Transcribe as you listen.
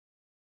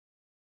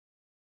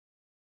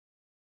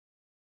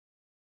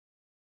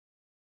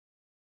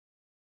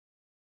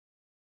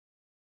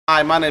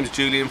Hi, my name's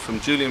Julian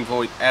from Julian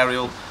Voigt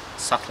Aerial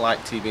Satellite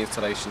TV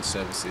Installation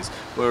Services.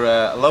 We're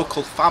a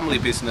local family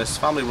business,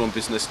 family-run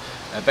business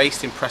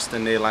based in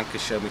Preston near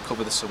Lancashire, and we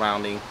cover the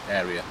surrounding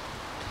area.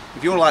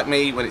 If you're like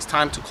me, when it's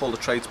time to call a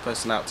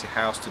tradesperson out to your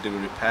house to do a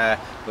repair,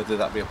 whether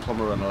that be a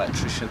plumber or an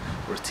electrician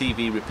or a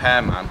TV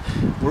repairman,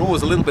 we're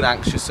always a little bit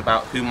anxious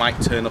about who might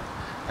turn up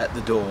at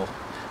the door.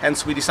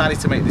 Hence we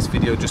decided to make this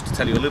video just to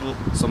tell you a little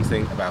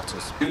something about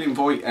us. Julian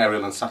Voigt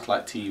Aerial and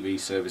Satellite TV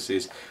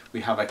Services,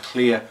 we have a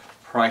clear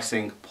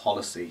pricing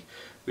policy.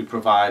 We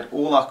provide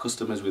all our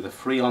customers with a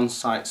free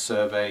on-site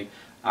survey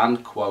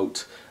and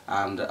quote,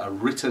 and a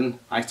written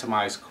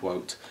itemised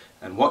quote,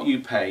 and what you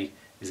pay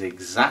is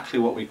exactly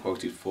what we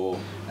quoted for.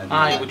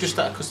 Hi, we're just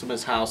at a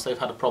customer's house. They've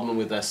had a problem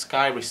with their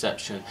Sky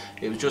reception.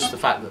 It was just the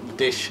fact that the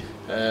dish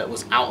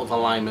was out of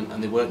alignment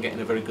and they weren't getting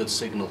a very good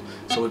signal.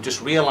 So we've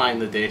just realigned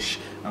the dish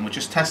and we're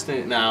just testing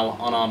it now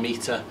on our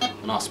meter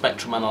and our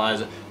spectrum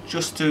analyzer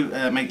just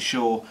to make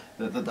sure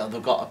that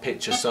they've got a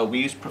picture. So we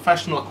use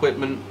professional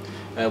equipment.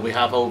 We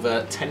have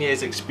over 10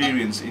 years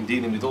experience in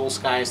dealing with all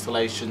Sky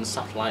installations,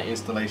 satellite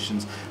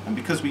installations, and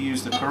because we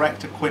use the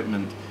correct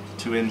equipment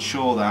to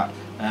ensure that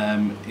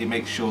it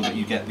makes sure that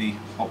you get the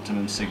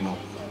optimum signal.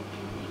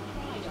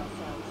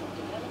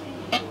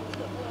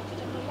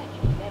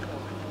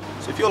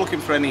 So if you're looking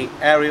for any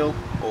aerial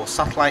or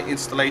satellite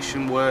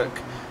installation work,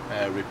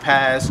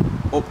 repairs,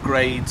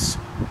 upgrades,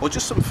 or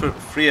just some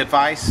free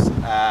advice,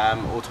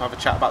 or to have a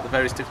chat about the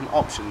various different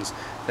options,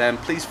 then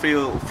please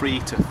feel free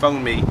to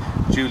phone me,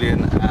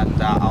 Julian, and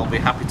I'll be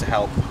happy to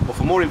help. Or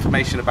for more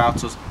information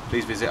about us,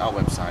 please visit our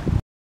website.